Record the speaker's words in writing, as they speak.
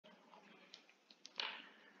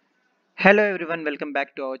Hello everyone, welcome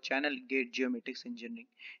back to our channel Geomatics Engineering.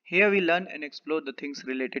 Here we learn and explore the things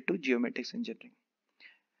related to geomatics engineering.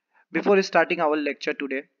 Before starting our lecture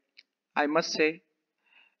today, I must say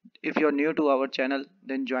if you're new to our channel,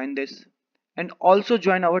 then join this and also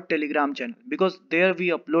join our Telegram channel because there we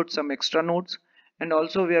upload some extra notes and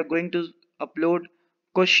also we are going to upload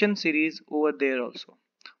question series over there also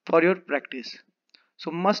for your practice.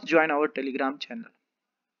 So must join our Telegram channel.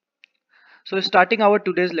 So starting our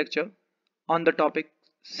today's lecture on the topic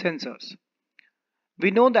sensors.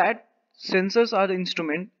 We know that sensors are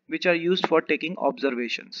instruments which are used for taking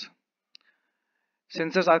observations.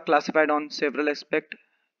 Sensors are classified on several aspects.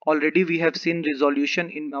 Already we have seen resolution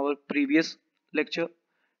in our previous lecture,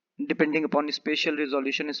 depending upon spatial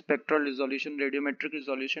resolution, spectral resolution, radiometric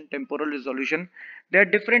resolution, temporal resolution. There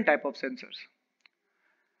are different type of sensors.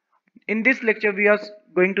 In this lecture we are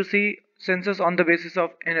going to see sensors on the basis of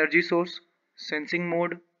energy source, sensing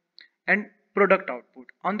mode and product output.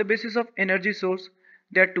 On the basis of energy source,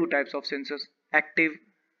 there are two types of sensors, active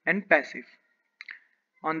and passive.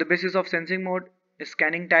 On the basis of sensing mode,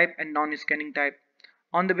 scanning type and non-scanning type.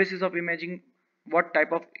 On the basis of imaging, what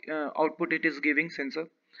type of output it is giving sensor,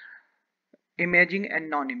 imaging and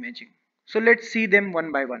non-imaging. So let's see them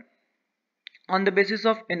one by one. On the basis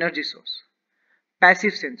of energy source,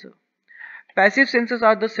 passive sensor. Passive sensors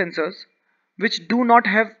are the sensors which do not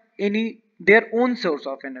have any their own source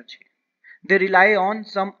of energy. They rely on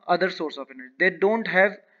some other source of energy. They don't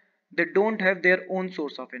have their own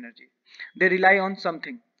source of energy. They rely on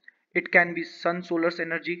something. It can be sun solar's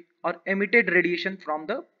energy or emitted radiation from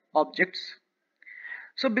the objects.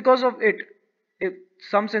 So because of it, if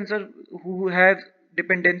some sensors who have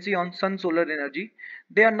dependency on sun solar energy,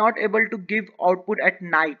 they are not able to give output at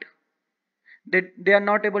night. They are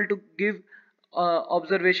not able to give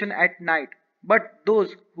observation at night, but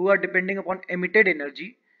those who are depending upon emitted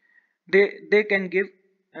energy, they can give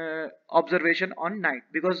observation on night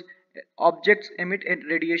because objects emit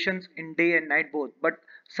radiations in day and night both, but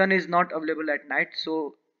sun is not available at night.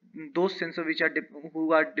 So those sensors which are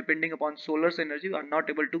who are depending upon solar's energy are not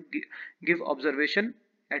able to give observation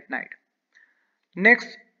at night.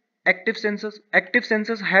 Next, active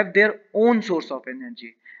sensors have their own source of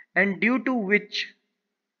energy, and due to which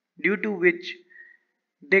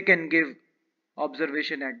they can give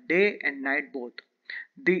observation at day and night both.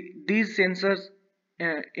 These sensors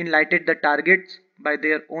enlighten the targets by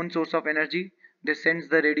their own source of energy. They send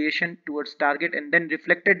the radiation towards target and then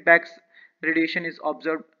reflected back radiation is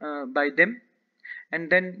observed by them, and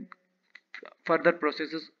then further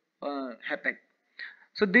processes happen.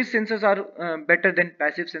 So these sensors are better than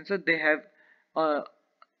passive sensors. They have uh,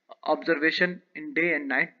 observation in day and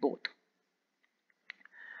night both.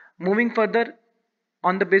 Moving further,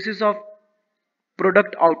 on the basis of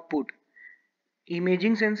product output,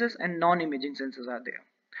 imaging sensors and non-imaging sensors are there.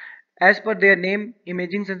 As per their name,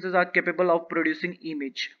 imaging sensors are capable of producing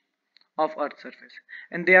image of earth surface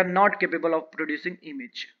and they are not capable of producing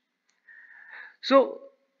image. So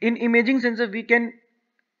in imaging sensor we can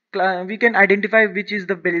identify which is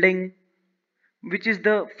the building, which is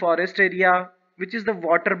the forest area, which is the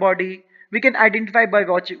water body. We can identify by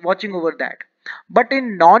watching over that. But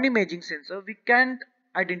in non-imaging sensor, we can't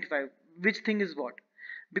identify which thing is what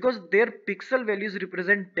because their pixel values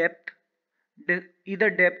represent depth, either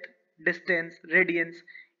depth, distance, radiance,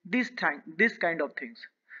 this kind of things.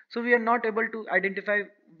 So we are not able to identify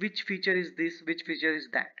which feature is this, which feature is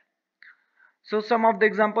that. So some of the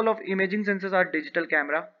example of imaging sensors are digital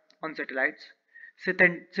camera on satellites,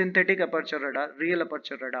 synthetic aperture radar, real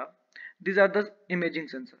aperture radar. These are the imaging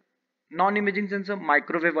sensor. Non-imaging sensor,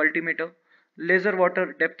 microwave altimeter, laser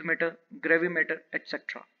water depth meter, gravimeter,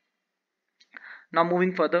 etc. Now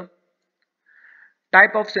moving further,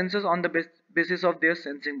 type of sensors on the basis of their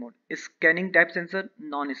sensing mode. Scanning type sensor,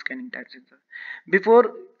 non-scanning type sensor.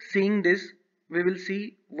 Before seeing this, we will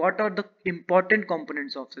see what are the important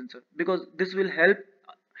components of sensor because this will help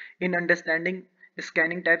in understanding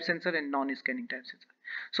scanning type sensor and non-scanning type sensor.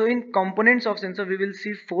 So in components of sensor we will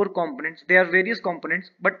see four components. There are various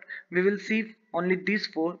components, but we will see only these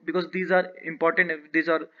four because these are important, these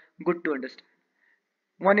are good to understand.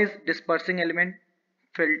 One is dispersing element,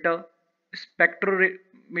 filter,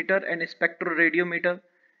 spectrometer and spectroradiometer,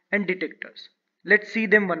 and detectors. Let's see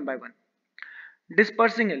them one by one.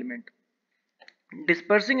 Dispersing element.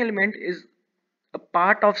 Dispersing element is a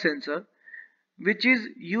part of sensor which is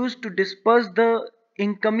used to disperse the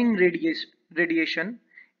incoming radiation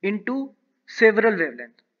into several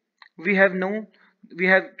wavelengths. We have known, we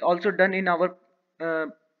have also done in our uh,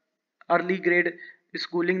 early grade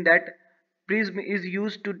schooling that prism is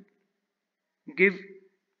used to give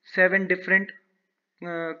seven different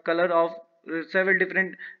color of several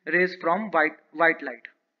different rays from white light.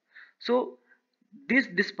 So this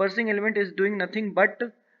dispersing element is doing nothing but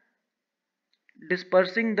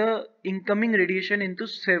dispersing the incoming radiation into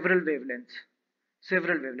several wavelengths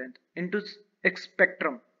into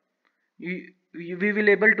spectrum. We will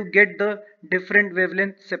able to get the different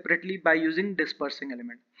wavelengths separately by using dispersing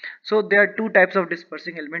element. So there are two types of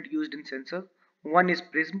dispersing element used in sensor. One is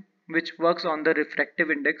prism, which works on the refractive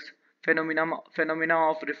index phenomena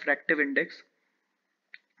of refractive index,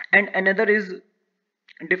 and another is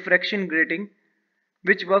diffraction grating,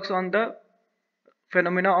 which works on the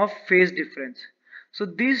phenomena of phase difference. So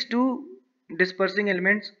these two dispersing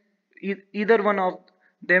elements, either one of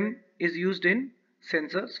them is used in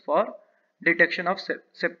sensors for detection of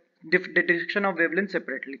detection of wavelength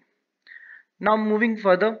separately. Now moving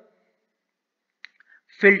further,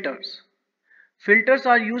 filters. Filters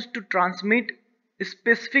are used to transmit a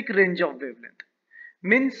specific range of wavelength.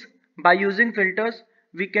 Means by using filters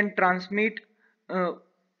we can transmit a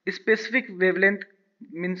specific wavelength.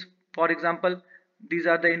 Means for example, these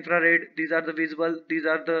are the infrared, these are the visible, these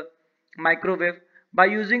are the microwave. By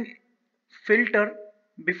using filter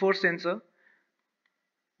before sensor,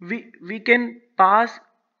 we can pass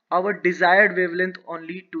our desired wavelength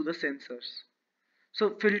only to the sensors.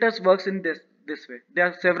 So filters works in this way. There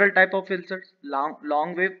are several type of filters: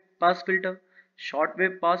 long wave pass filter, short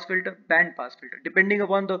wave pass filter, band pass filter. Depending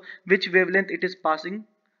upon the which wavelength it is passing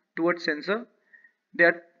towards sensor,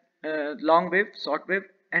 there are long wave, short wave,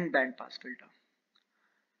 and band pass filter.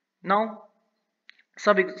 Now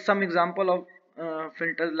some example of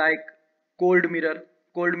filter like cold mirror.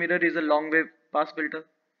 Cold mirror is a long wave pass filter.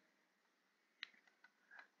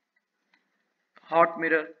 Hot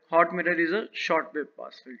mirror is a short wave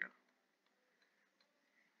pass filter.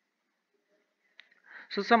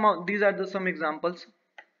 So these are the some examples.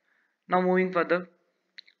 Now moving further,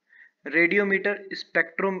 radiometer,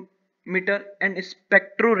 spectrometer, and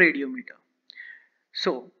spectroradiometer.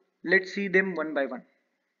 So let's see them one by one.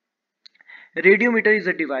 Radiometer is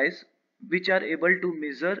a device which are able to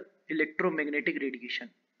measure electromagnetic radiation.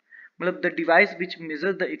 The device which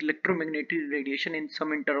measures the electromagnetic radiation in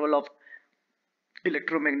some interval of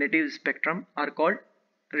electromagnetic spectrum are called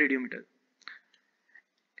radiometer.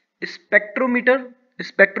 Spectrometer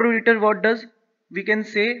what does? We can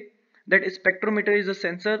say that a spectrometer is a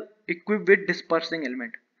sensor equipped with dispersing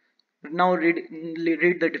element. Now read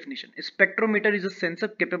the definition. A spectrometer is a sensor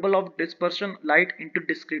capable of dispersion light into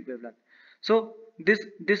discrete wavelength. So this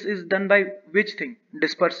is done by which thing?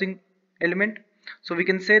 Dispersing element. So we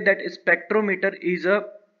can say that a spectrometer is a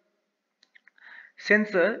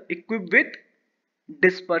sensor equipped with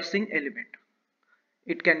dispersing element.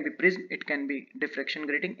 It can be prism, it can be diffraction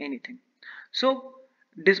grating, anything. So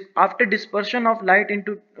after dispersion of light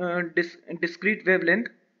into discrete wavelength,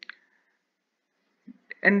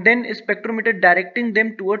 and then a spectrometer directing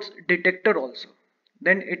them towards detector also,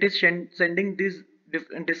 then it is sending this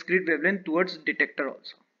discrete wavelength towards detector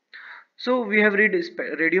also. So we have read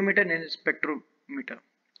radiometer and spectrometer.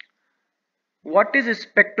 What is a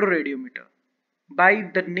spectroradiometer? By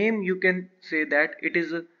the name you can say that it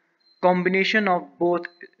is a combination of both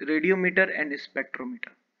radiometer and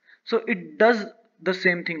spectrometer. So it does the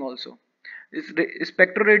same thing also.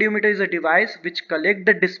 Spectroradiometer is a device which collects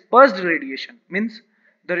the dispersed radiation. Means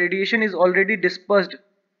the radiation is already dispersed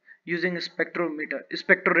using a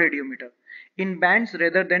spectroradiometer in bands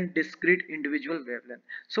rather than discrete individual wavelength.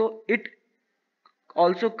 So it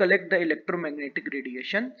also collect the electromagnetic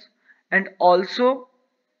radiations, and also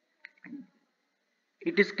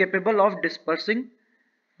it is capable of dispersing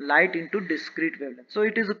light into discrete wavelength. So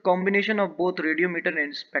it is a combination of both radiometer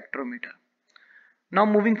and spectrometer. Now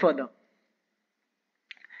moving further,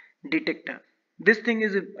 detector. This thing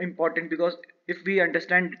is important because if we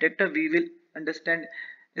understand detector, we will understand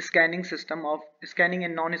scanning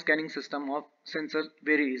and non-scanning system of sensors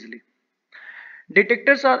very easily.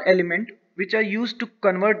 Detectors are elements which are used to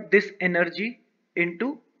convert this energy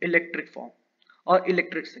into electric form or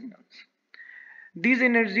electric signals. These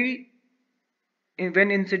energy, when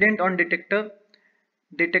incident on detector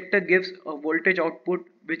gives a voltage output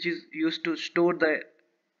which is used to store the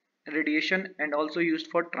radiation and also used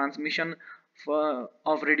for transmission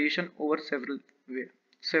of radiation over several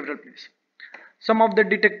places. Some of the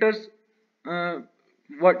detectors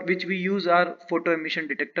which we use are photo emission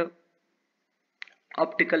detector,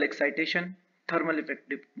 optical excitation, thermal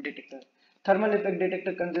effect detector. Thermal effect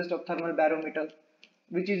detector consists of thermal barometer,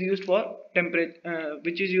 which is used for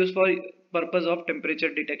purpose of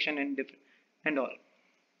temperature detection and all.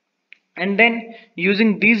 And then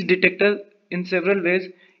using these detectors in several ways,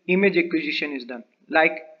 image acquisition is done,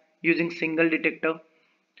 like using single detector,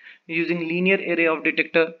 using linear array of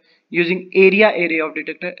detector, using area array of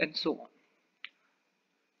detector, and so on.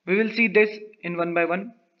 We will see this in one by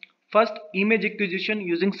one. First, image acquisition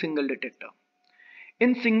using single detector.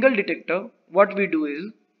 In single detector, what we do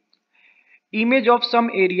is, image of some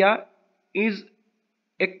area is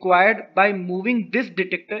acquired by moving this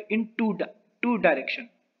detector in two direction.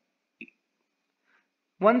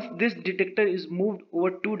 Once this detector is moved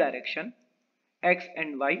over two direction, x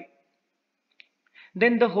and y,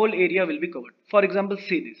 then the whole area will be covered. For example,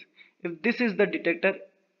 see this. If this is the detector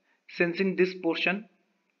sensing this portion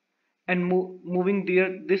and moving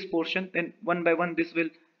there this portion, then one by one this will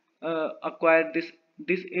acquire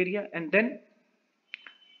this area, and then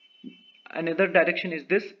another direction is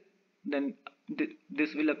this, then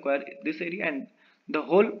this will acquire this area, and the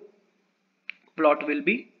whole plot will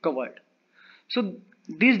be covered. So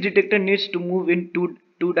this detector needs to move in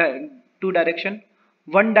two direction.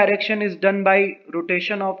 One direction is done by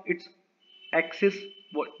rotation of its axis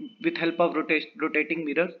with help of rotating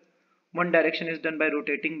mirror. One direction is done by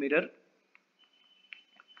rotating mirror.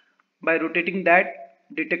 By rotating that,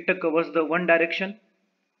 detector covers the one direction,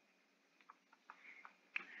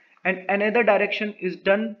 and another direction is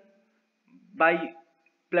done by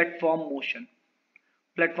platform motion.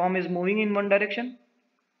 Platform is moving in one direction,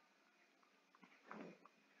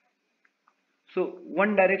 so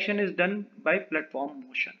one direction is done by platform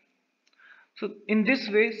motion. So in this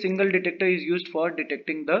way, single detector is used for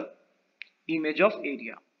detecting the image of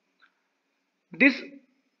area. This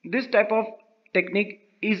type of technique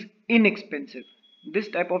is inexpensive. This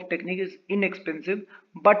type of technique is inexpensive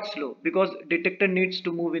but slow, because detector needs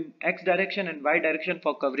to move in x direction and y direction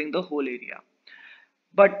for covering the whole area.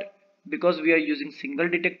 But because we are using single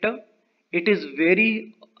detector, it is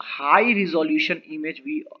very high resolution image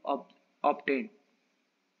we obtain.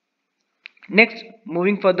 Next,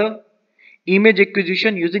 moving further, image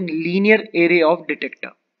acquisition using linear array of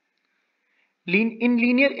detector. In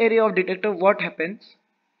linear array of detector, what happens?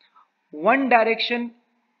 One direction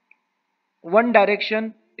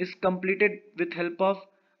is completed with help of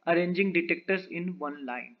arranging detectors in one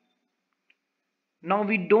line. Now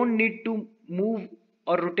we don't need to move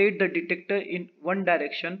or rotate the detector in one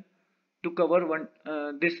direction to cover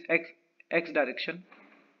this x direction.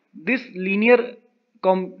 This linear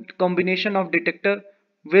combination of detector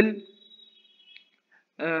will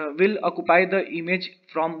occupy the image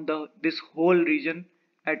from this whole region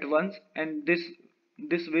at once, and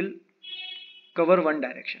this will cover one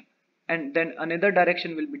direction, and then another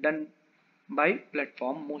direction will be done by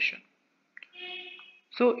platform motion.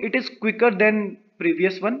 So it is quicker than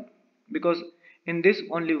previous one, because in this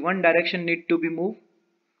only one direction need to be moved,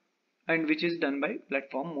 and which is done by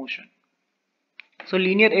platform motion. So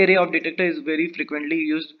linear array of detector is very frequently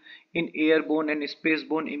used in airborne and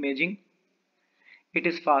spaceborne imaging. It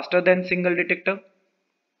is faster than single detector,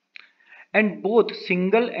 and both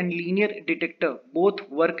single and linear detector both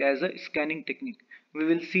work as a scanning technique. We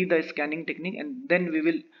will see the scanning technique, and then we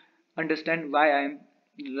will understand why I am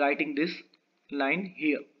writing this line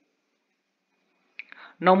here.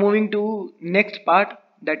 Now moving to next part,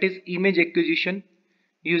 that is image acquisition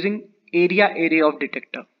using area array of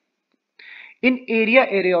detector. In area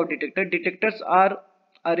array of detector, detectors are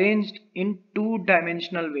arranged in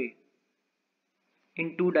two-dimensional way.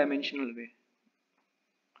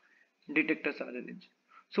 Detectors are arranged.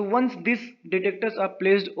 So once these detectors are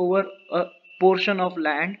placed over a portion of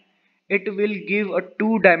land, it will give a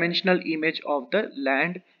two-dimensional image of the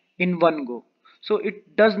land in one go. So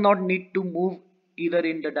it does not need to move either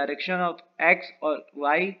in the direction of x or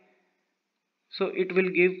y. So it will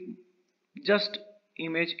give just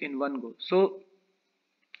image in one go. So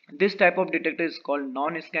this type of detector is called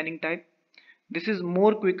non-scanning type. This is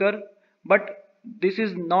more quicker, but this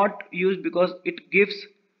is not used because it gives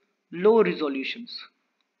low resolutions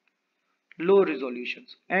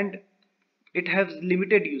and it has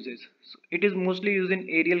limited uses. So it is mostly used in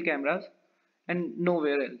aerial cameras and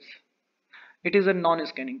nowhere else. It is a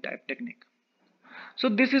non-scanning type technique. So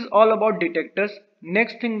this is all about detectors.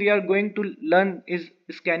 Next thing we are going to learn is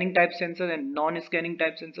scanning type sensor and non-scanning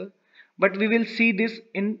type sensor, but we will see this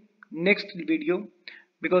in next video,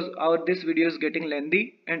 because this video is getting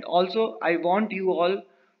lengthy, and also I want you all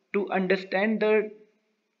to understand the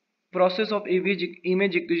process of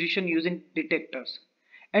image acquisition using detectors.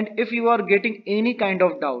 And if you are getting any kind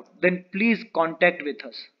of doubt, then please contact with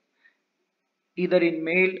us either in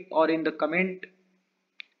mail or in the comment.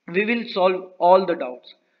 We will solve all the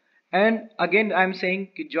doubts. And again I am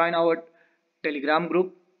saying, join our Telegram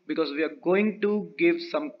group, because we are going to give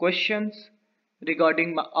some questions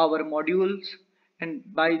regarding our modules, and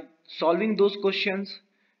by solving those questions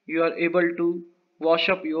you are able to wash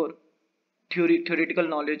up your theoretical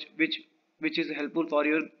knowledge, which is helpful for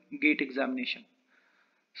your gate examination.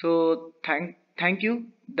 So thank you.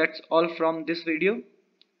 That's all from this video,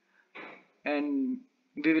 and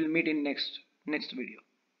we will meet in next video.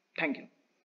 Thank you.